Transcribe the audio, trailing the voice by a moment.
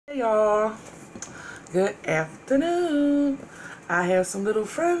Hey y'all, good afternoon. I have some little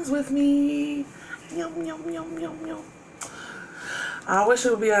friends with me. Yum, yum, yum, yum, yum. I wish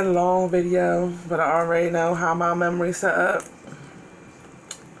it would be a long video, but I already know how my memory set up.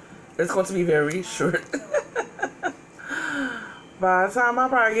 It's going to be very short. By the time I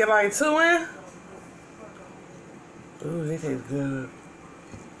probably get like 2 in. Ooh, they taste good.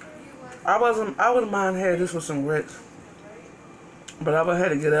 I wouldn't mind having this with some grits. But I would have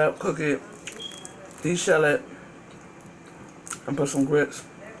to get up, cook it, de-shell it, and put some grits.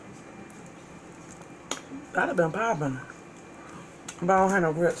 That'd have been popping. But I don't have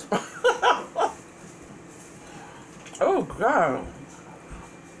no grits. Oh, God.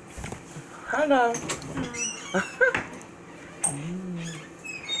 Hello.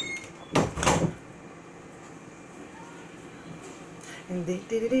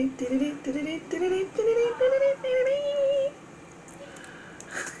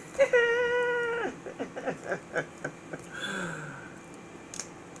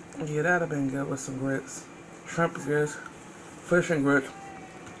 Yeah, that'd have been good with some grits. Shrimp grits, fish and grits.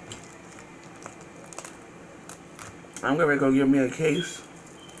 I'm gonna go get me a case.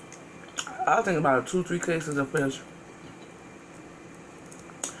 I think about 2-3 cases of fish.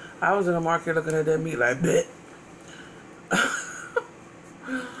 I was in the market looking at that meat like, bet.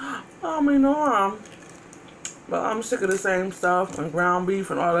 I mean, no harm. But I'm sick of the same stuff and ground beef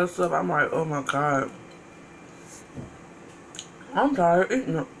and all that stuff. I'm like, oh my God. I'm tired of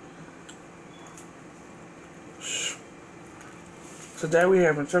eating it. Today we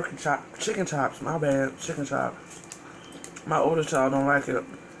having chicken chops. My bad, chicken chops. My older child don't like it.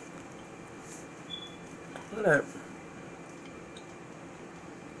 Look at that.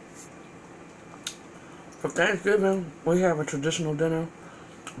 For Thanksgiving, we have a traditional dinner,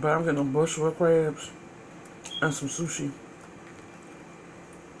 but I'm getting bushel crabs and some sushi.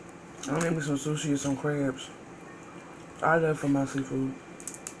 I'm gonna me some sushi and some crabs. I love for my seafood.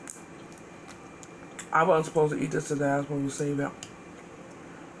 I wasn't supposed to eat this today. I was supposed to save it.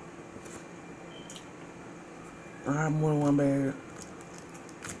 I have more than one bag.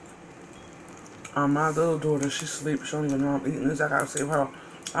 My little daughter, she sleeps. She don't even know I'm eating this. I gotta save her.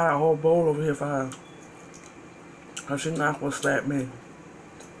 I got a whole bowl over here for her. Or she not gonna slap me.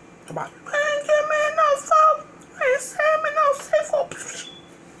 About, I ain't give me no food. I ain't send me no seafood.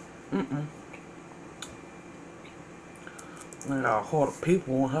 I got a whole lot of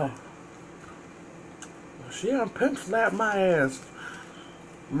people on her. She done pimp slapped my ass.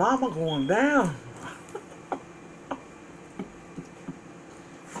 Mama going down.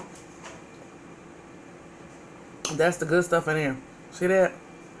 That's the good stuff in here. See that?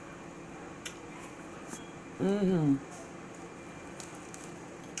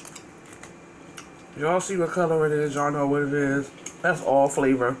 Y'all see what color it is. Y'all know what it is. That's all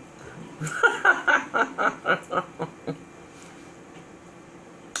flavor.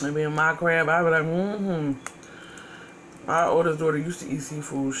 Maybe in my crab, I be like, My oldest daughter used to eat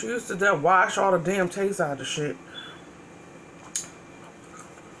seafood. She used to wash all the damn taste out of the shit.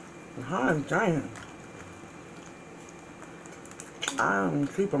 Hot damn. I'm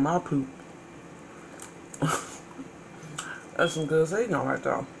keeping my poop. That's some good eating right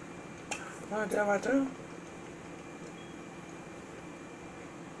there. Right there, right there.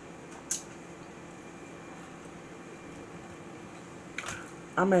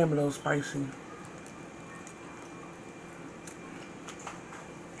 I made them a little spicy.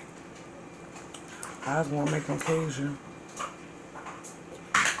 I just want to make them Cajun.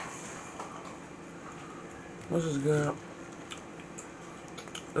 This is good.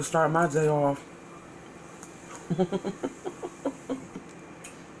 To start my day off.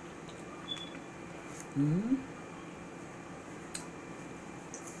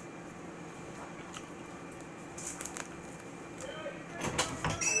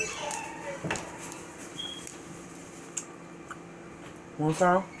 Want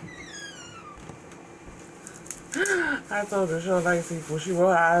some? I told her she don't like seafood. She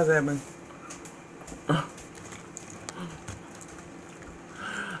rolled her eyes at me.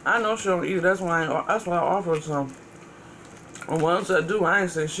 I know she don't eat it. That's why I offered some. And once I do, I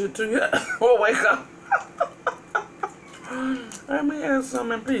ain't say shit to you. We'll wake up. Let me have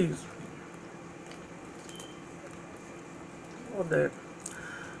some in peace. What that?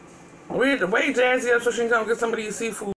 Wait Jazzy up so she can come get some of these seafood.